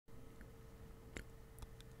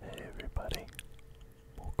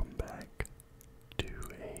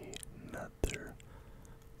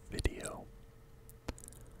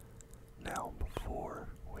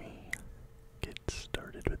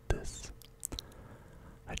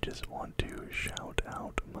just want to shout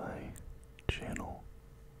out my channel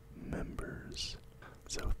members.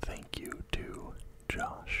 So thank you to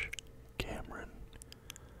Josh, Cameron,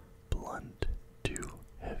 Blunt Too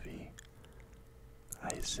Heavy,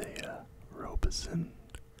 Isaiah Robeson,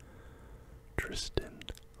 Tristan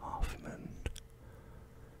Hoffman,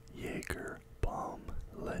 Jaeger Bomb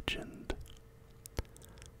Legend,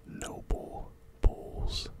 Noble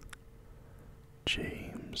Bulls,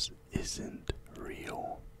 James Isn't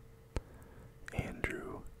Real,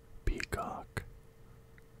 Andrew Peacock,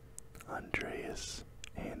 Andreas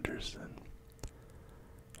Anderson,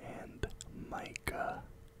 and Micah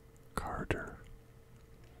Carter.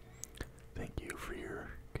 Thank you for your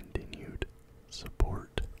continued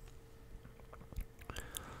support.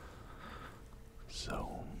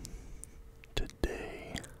 So,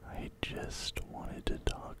 today I just wanted to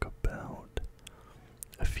talk about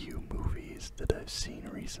a few movies that I've seen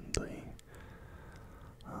recently.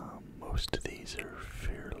 Most of these are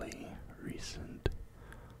fairly recent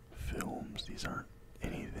films. These aren't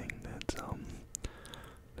anything that's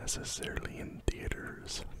necessarily in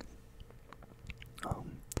theaters.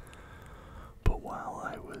 But while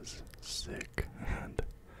I was sick and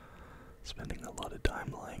spending a lot of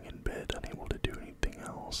time lying in bed, unable to do anything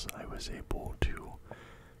else, I was able to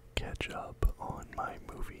catch up on my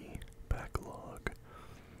movie backlog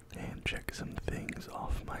and check some things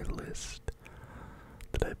off my list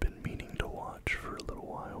that I've been meaning to watch for a little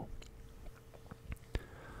while.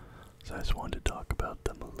 So I just wanted to talk about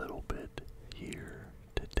them a little bit here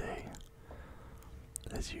today.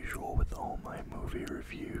 As usual with all my movie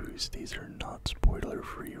reviews, these are not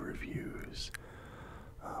spoiler-free reviews.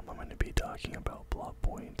 I'm going to be talking about plot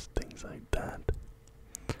points, things like that.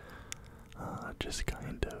 Just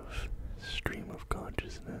kind of stream of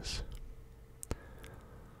consciousness.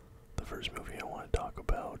 The first movie I want to talk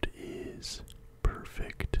about is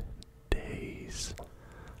Perfect Days.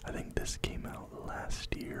 I think this came out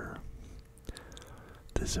last year.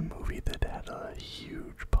 This is a movie that had a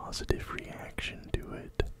huge positive reaction to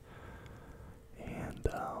it. And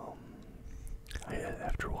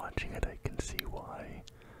after watching it, I can see why.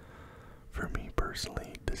 For me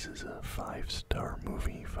personally, this is a 5-star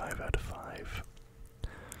movie, 5 out of 5.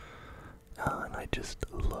 And I just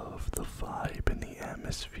love the vibe and the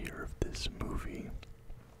atmosphere of this movie.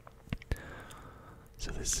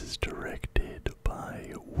 So this is directed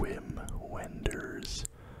by Wim Wenders,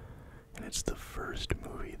 and it's the first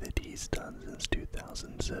movie that he's done since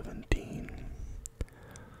 2017.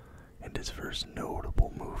 And his first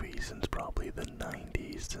notable movie since probably the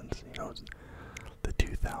 90s, since, you know, the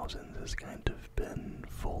 2000s has kind of been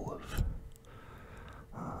full of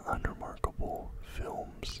unremarkable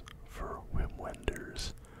films for Wim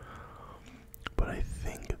Wenders. But I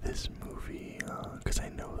think this movie, because I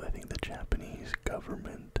think the Japanese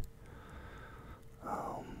government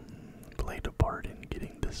played a part in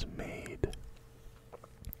getting this made.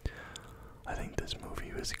 I think this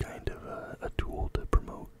movie was kind of a tool to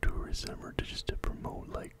promote tourism, or to promote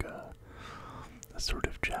like a sort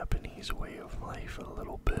of Japanese way of life a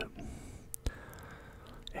little bit.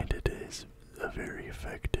 And it is a very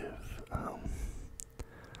effective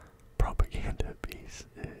propaganda piece,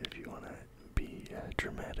 if you want to be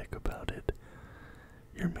dramatic about it.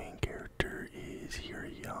 Your main character is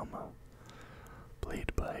Hirayama,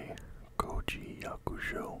 played by Koji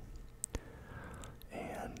Yakusho,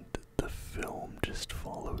 and the film just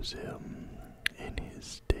follows him in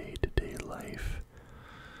his day-to-day life,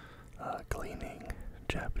 cleaning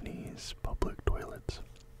Japanese public toilets.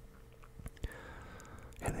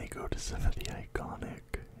 And they go to some of the iconic,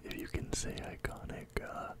 if you can say iconic,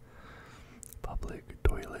 public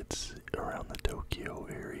toilets around the Tokyo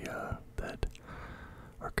area that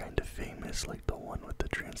are kind of famous, like the one with the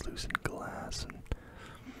translucent glass, and,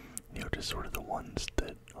 you know, just sort of the ones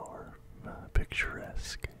that are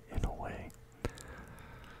picturesque in a way.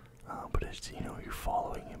 But it's, you know, you're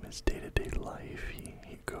following him, his day-to-day life.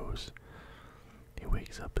 He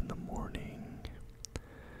wakes up in the morning,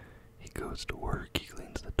 he goes to work, he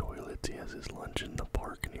cleans the toilets, he has his lunch in the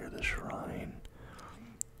park near the shrine.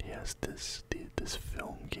 He has this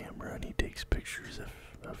film camera, and he takes pictures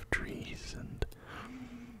of trees and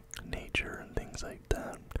nature and things like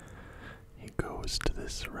that. He goes to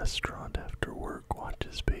this restaurant after work,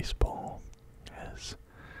 watches baseball, has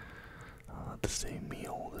the same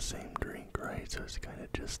meal, the same drink, right? So it's kind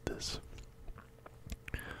of just this,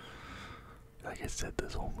 like I said,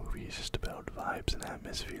 this whole movie is just about vibes and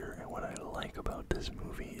atmosphere. And what I like about this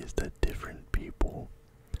movie is that different people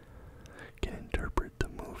can interpret the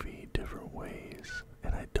movie different ways,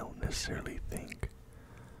 and I don't necessarily think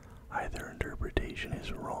either interpretation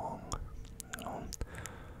is wrong.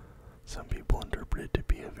 Some people interpret it to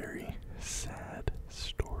be a very sad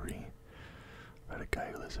story about a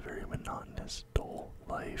guy who lives a very monotonous, dull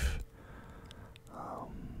life.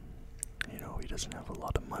 He doesn't have a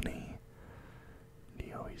lot of money.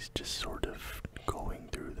 He's just sort of going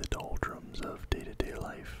through the doldrums of day-to-day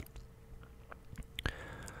life.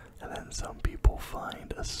 And then some people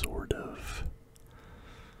find a sort of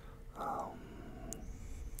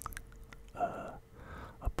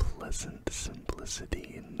a pleasant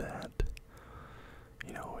simplicity in that.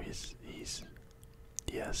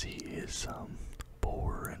 Yes, he is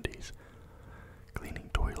poor and he's cleaning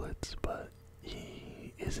toilets, but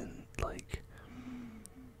he isn't like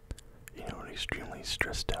an extremely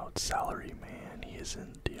stressed out salary man. He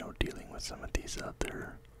isn't dealing with some of these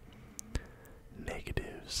other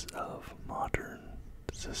negatives of modern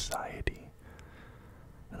society.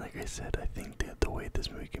 And like I said, I think that the way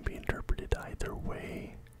this movie can be interpreted either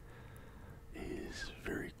way is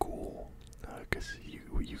very cool, because you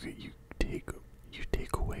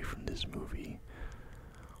take away from this movie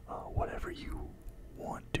whatever you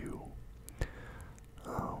want to.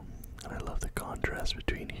 And I love the contrast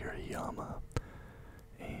between Hirayama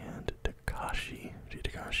and Takashi.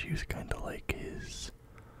 Takashi was kind of like his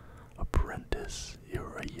apprentice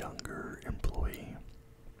or a younger employee.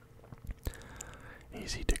 And you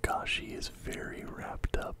see Takashi is very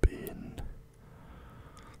wrapped up in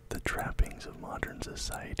the trappings of modern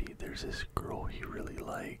society. There's this girl he really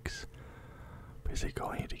likes, but he's like, oh,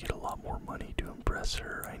 I need to get a lot more money to impress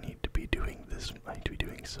her. I need to be doing this. I need to be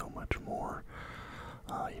doing so much more.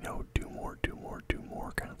 Do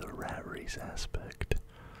more, kind of the rat race aspect.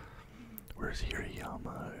 Whereas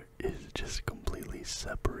Hirayama is just completely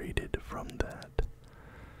separated from that.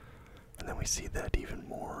 And then we see that even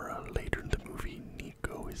more later in the movie.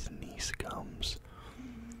 Nico, his niece, comes,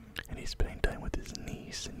 and he's spending time with his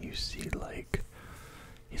niece, and you see, like,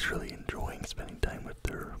 he's really enjoying spending time with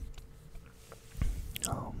her.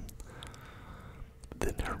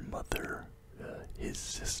 Then her mother, his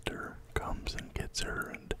sister, comes and gets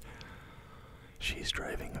her, and she's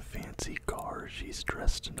driving a fancy car. She's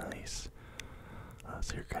dressed nice.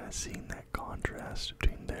 So you're kind of seeing that contrast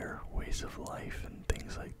between their ways of life and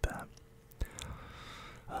things like that.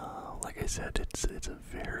 Like I said, it's a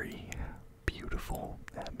very beautiful,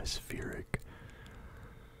 atmospheric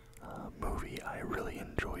movie. I really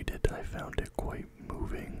enjoyed it. I found it quite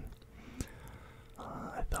moving.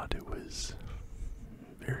 I thought it was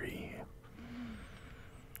very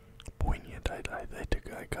poignant.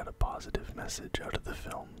 I got a positive message out of the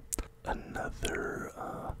film. Another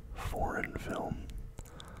foreign film,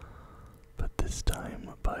 but this time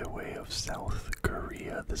by way of South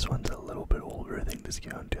Korea. This one's a little bit older. I think this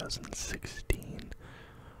came out in 2016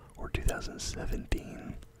 or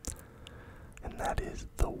 2017, and that is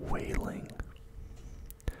The Wailing.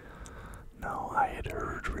 Now, I had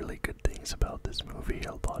heard really good things about this movie.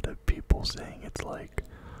 A lot of people saying it's like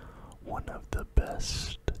one of the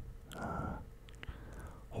best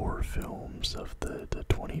horror films of the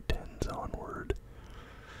 2010s onward.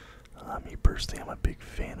 Me personally, I'm a big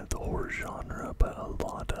fan of the horror genre, but a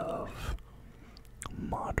lot of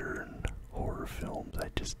modern horror films I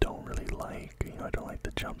just don't really like. I don't like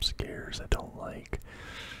the jump scares. I don't like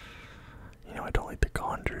the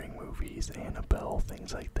Conjuring movies, Annabelle,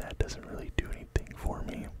 things like that. Doesn't really do anything for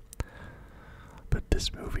me. But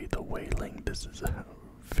this movie, The Wailing, this is a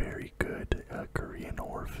very good Korean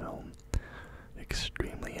horror film.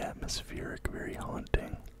 Extremely atmospheric, very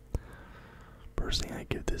haunting. Personally, I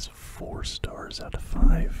give this 4 stars out of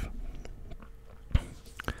 5.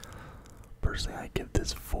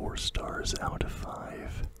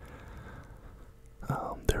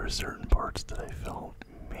 There were certain parts that I felt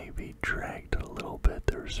maybe dragged a little bit.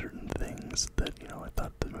 There were certain things that, I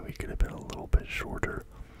thought the movie could have been a little bit shorter.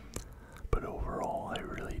 But overall, I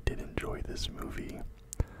really did enjoy this movie.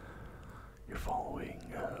 You're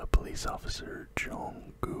following a police officer,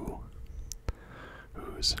 Jong-gu,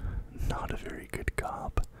 who's not a very good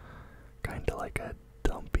cop. Kinda like a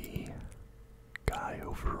dumpy guy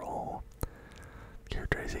overall.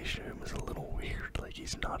 Characterization of him is a little weird. Like,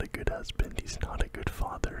 he's not a good husband, he's not a good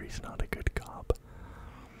father, he's not a good cop.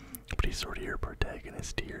 But he's sort of your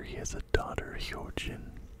protagonist here. He has a daughter,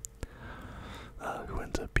 Hyojin, who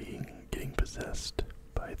ends up getting possessed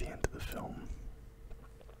by the end of the film.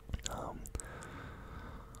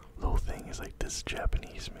 The whole thing is like this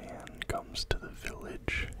Japanese man comes to the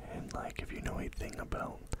village, and like, if you know anything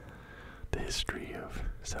about the history of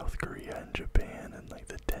South Korea and Japan and like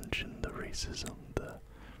the tension, the racism,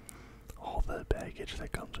 all the baggage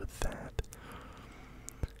that comes with that,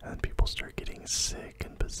 and then people start getting sick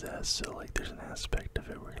and possessed, so like there's an aspect of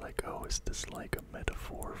it where you're like, oh, is this like a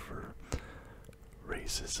metaphor for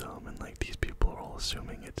racism, and like these people are all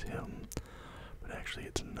assuming it's him, but actually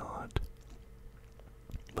it's not.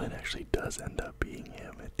 But it actually does end up being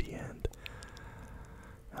him at the end.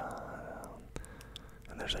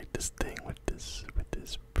 And there's like this thing with this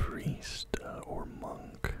priest or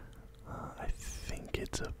monk. I'm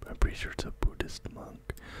pretty sure it's a Buddhist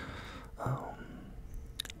monk. I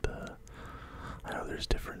know there's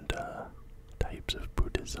different types of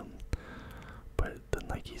Buddhism, but then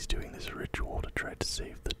like he's doing this ritual to try to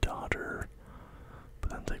save the daughter.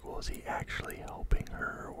 But then it's like, well, is he actually helping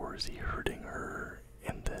her or is he hurting her?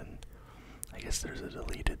 And then I guess there's a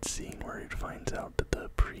deleted scene where he finds out that the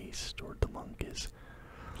priest or the monk is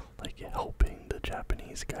like helping the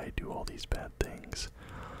Japanese guy do all these bad things.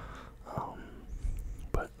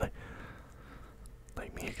 But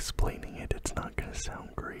like me explaining it, it's not gonna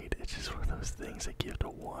sound great. It's just one of those things like you have to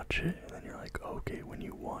watch it and then you're like, okay, when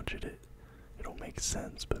you watch it, it'll make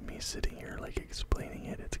sense. But me sitting here like explaining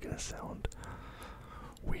it, it's gonna sound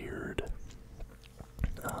weird.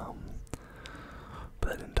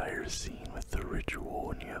 That entire scene with the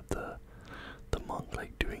ritual, and you have the monk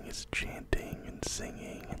like doing his chanting and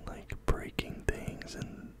singing and like breaking things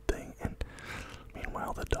and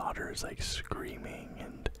meanwhile the daughter is like screaming,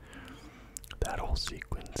 and that whole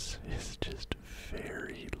sequence is just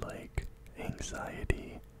very like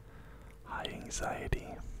high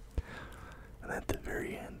anxiety. And at the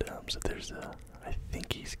very end, so there's I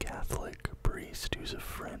think he's Catholic priest who's a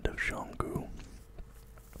friend of Zhonggu.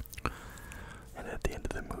 And at the end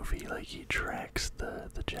of the movie, like he tracks the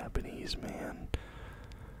Japanese man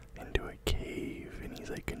into a cave, and he's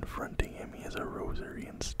like confronting him. He has a rosary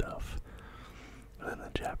and stuff. And then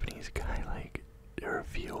the Japanese guy like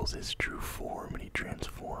reveals his true form, and he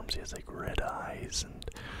transforms. He has like red eyes and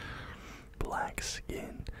black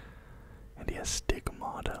skin, and he has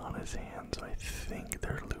stigmata on his hands. So I think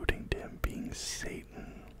they're alluding to him being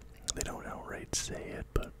Satan. They don't outright say it,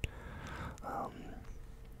 but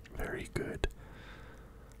very good.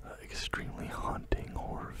 Extremely haunting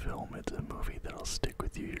horror film. It's a movie that'll stick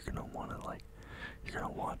with you. You're gonna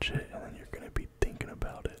watch it, and then you're gonna be thinking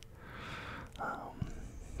about it.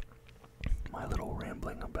 My little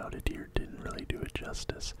rambling about it here didn't really do it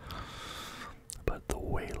justice, but The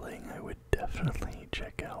Wailing I would definitely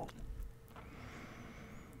check out.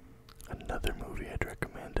 Another movie I'd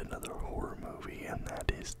recommend, another horror movie, and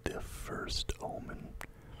that is The First Omen.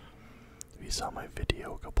 If you saw my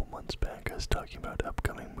video a couple months back, I was talking about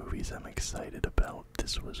upcoming movies I'm excited about.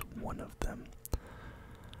 This was one of them,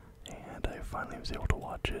 and I finally was able to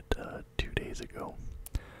watch it 2 days ago.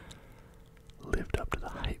 Lived up to the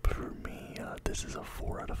hype for me. This is a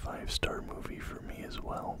 4 out of 5 star movie for me as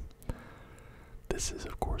well. This is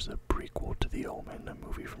of course a prequel to The Omen, a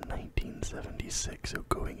movie from 1976, so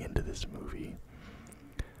going into this movie,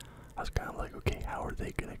 I was kind of like, okay, how are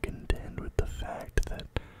they going to contend with the fact that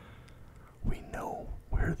we know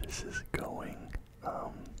where this is going?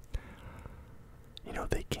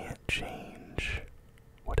 They can't change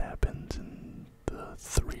what happens in the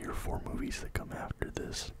 3 or 4 movies that come after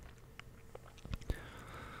this.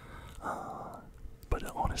 But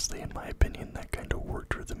honestly, in my opinion, that kind of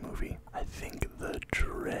worked for the movie. I think the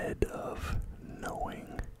dread of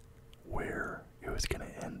knowing where it was going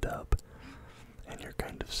to end up, and you're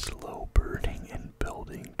kind of slow burning and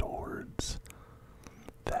building towards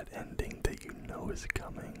that ending that you know is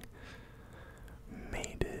coming,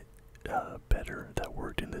 made it better. That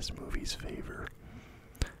worked in this movie's favor.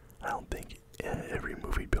 I don't think every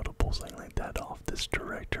movie be able to pull something like that off. This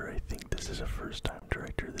director, I think this is a first-time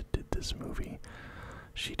director that did this movie.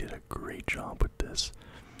 She did a great job with this.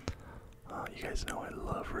 You guys know I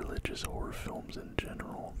love religious horror films in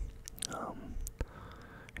general.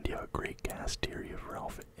 And you have a great cast here. You have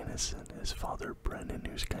Ralph Ineson, his father Brennan,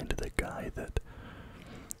 who's kind of the guy that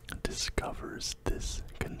discovers this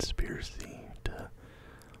conspiracy to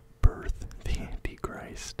birth the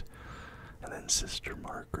Antichrist. And then Sister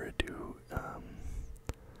Margaret, who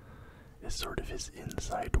is sort of his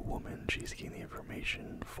inside woman. She's getting the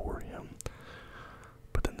information for him.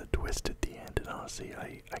 But then the twist at the end, and honestly,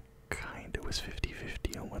 I kind of was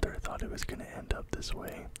 50-50 on whether I thought it was going to end up this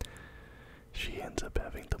way. She ends up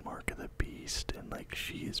having the mark of the beast, and like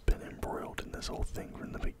she's been embroiled in this whole thing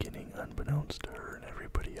from the beginning, unbeknownst to her and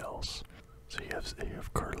everybody else. So you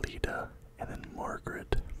have Carlita and then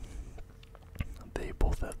Margaret. They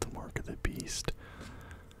both have the mark of the beast,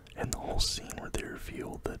 and the whole scene where they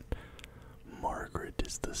reveal that Margaret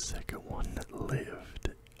is the second one that lived,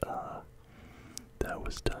 that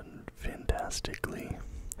was done fantastically.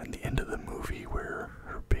 And the end of the movie where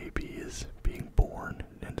her baby is being born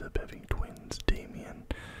and ends up having twins, Damien,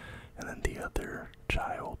 and other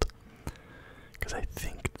child. Because I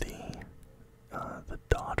think the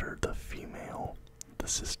daughter, the female, the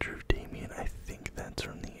sister of Damien, I think that's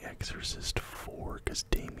from The Exorcist 4, because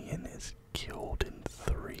Damien is killed in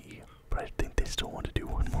 3. But I think they still want to do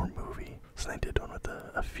one more movie. So they did one with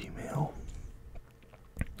a female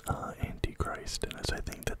Antichrist, and so I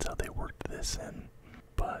think that's how they worked this in.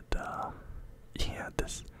 But, yeah,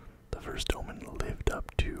 the first Omen lived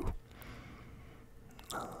up to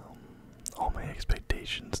all my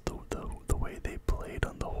expectations, the way they played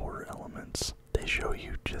on the horror elements. They show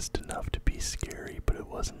you just enough to be scary, but it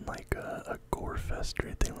wasn't like a gore fest or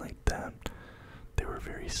anything like that. They were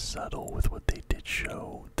very subtle with what they did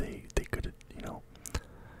show. They could have,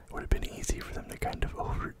 it would have been easy for them to kind of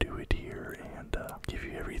overdo it here and give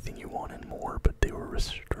you everything you want and more, but they were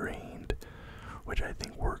restrained, which I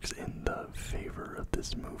think works in the favor of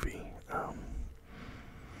this movie.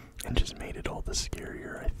 And just made it all the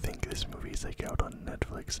scarier. I think this movie's like out on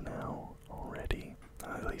Netflix now already,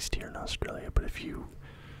 at least here in Australia. But if you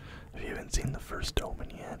haven't seen the first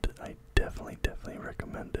Omen yet, I definitely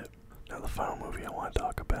recommend it. Now the final movie I want to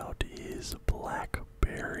talk about is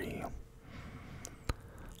Blackberry,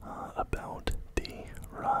 about the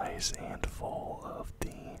rise and fall of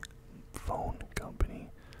the phone company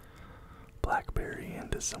BlackBerry.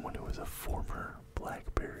 And as someone who was a former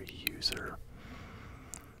BlackBerry user,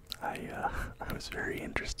 I was very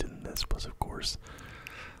interested in this, plus of course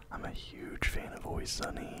I'm a huge fan of Always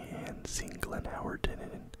Sunny, and seeing Glenn Howerton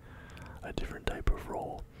in a different type of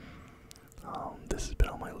role. This has been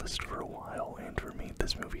on my list for a while, and for me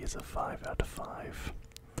this movie is a 5 out of 5.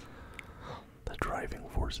 The driving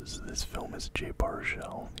forces of this film is Jay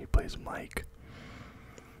Baruchel, he plays Mike,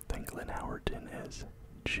 then Glenn Howerton as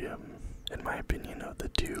Jim. In my opinion, of the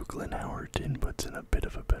two, Glenn Howerton puts in a bit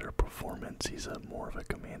of a better performance. He's more of a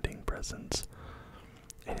commanding presence.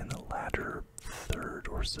 And in the latter third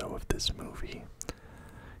or so of this movie,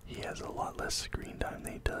 he has a lot less screen time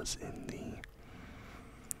than he does in the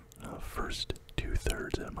first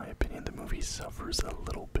 2/3. In my opinion, the movie suffers a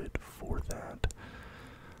little bit for that.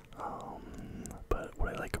 But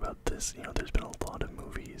what I like about this, there's been a lot of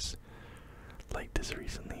movies like this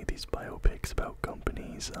recently, these biopics about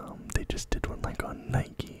companies. They just did one like on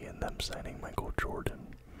Nike and them signing Michael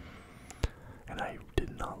Jordan, and I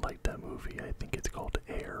did not like that movie. I think it's called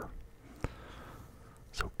Air.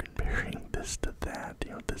 So comparing this to that,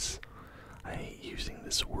 I hate using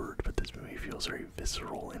this word, but this movie feels very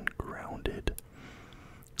visceral and grounded.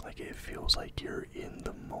 Like, it feels like you're in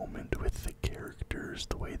the moment with the characters,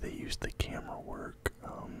 the way they use the camera work.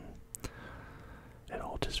 It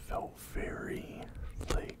all just felt very,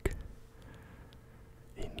 like,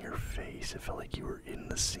 in your face. It felt like you were in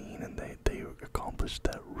the scene, and they accomplished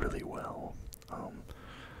that really well.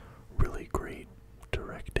 Really great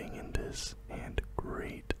directing in this, and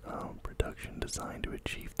great production design to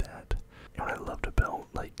achieve that. And what I loved about,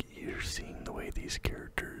 like, you're seeing the way these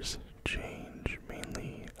characters change,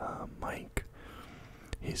 mainly Mike.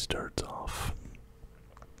 He starts off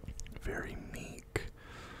very meek,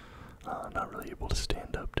 not really able to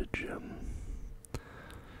stand up to Jim,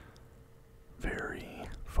 very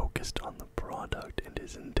focused on the product and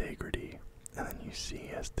his integrity. And then you see,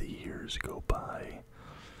 as the years go by,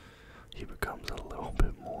 he becomes a little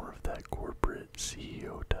bit more of that corporate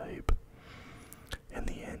CEO type. In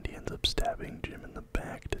the end, he ends up stabbing Jim in the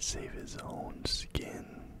back to save his own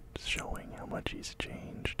skin, showing how much he's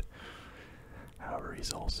changed. However,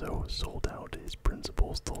 he's also sold out his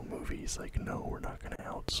principles the whole movie. He's like, no, we're not going to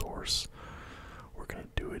outsource. We're going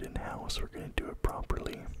to do it in-house. We're going to do it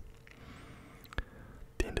properly. At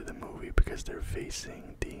the end of the movie, because they're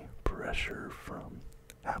facing the pressure from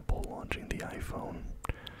Apple launching the iPhone,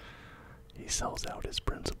 he sells out his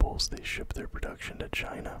principles. They ship their production to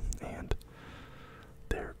China, and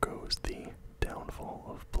there goes the downfall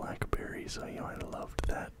of BlackBerry. So, I loved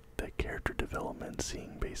that character development,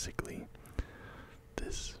 seeing basically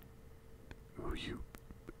this, who you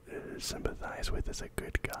sympathize with as a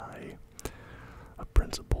good guy, a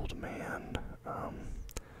principled man,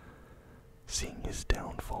 seeing his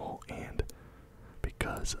downfall, and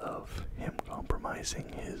because of him compromising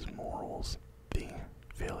his morals, the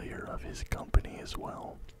failure of his company as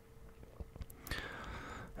well.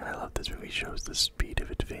 And I love this movie. Shows the speed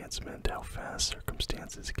of advancement, how fast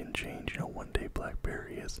circumstances can change. One day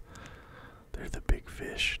BlackBerry they're the big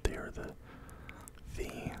fish. They are the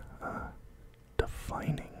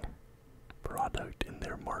defining product in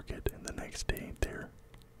their market, and the next day they're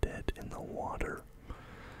dead in the water.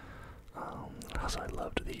 Also, I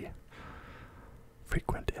loved the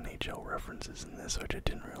frequent NHL references in this, which I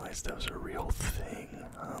didn't realize that was a real thing.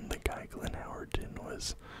 The guy Glenn Howerton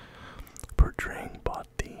was Drang bought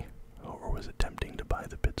or was attempting to buy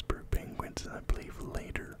the Pittsburgh Penguins, and I believe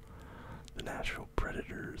later the Nashville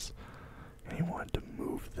Predators, and he wanted to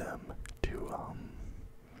move them to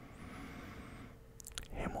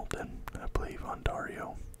Hamilton, I believe,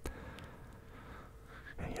 Ontario.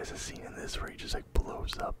 And he has a scene in this where he just like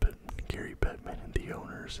blows up at Gary Bettman and the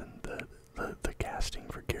owners, and the casting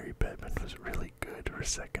for Gary Bettman was really good. For a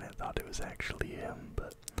second I thought it was actually him,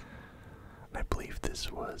 but I believe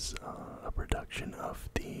this was a production of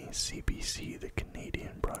the CBC, the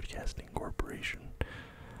Canadian Broadcasting Corporation,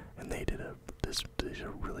 and they did a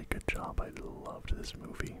really good job. I loved this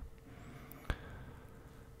movie.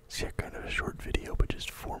 So yeah, kind of a short video, but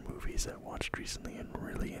just 4 movies I watched recently and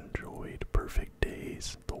really enjoyed. Perfect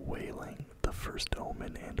Days, The Wailing, The First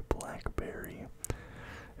Omen, and Blackberry.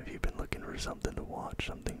 If you've been looking for something to watch,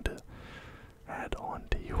 something to add on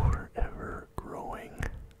to your ever-growing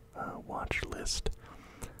watch list,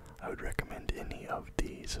 I would recommend any of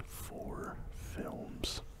these 4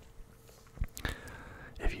 films.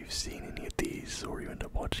 If you've seen any of these, or you end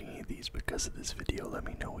up watching any of these because of this video, let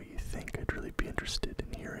me know what you think. I'd really be interested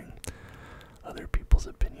in hearing other people's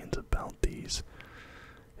opinions about these.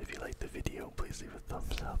 If you liked the video, please leave a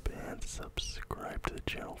thumbs up and subscribe to the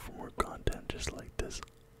channel for more content just like this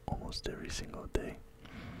almost every single day.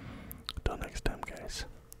 Until next time, guys.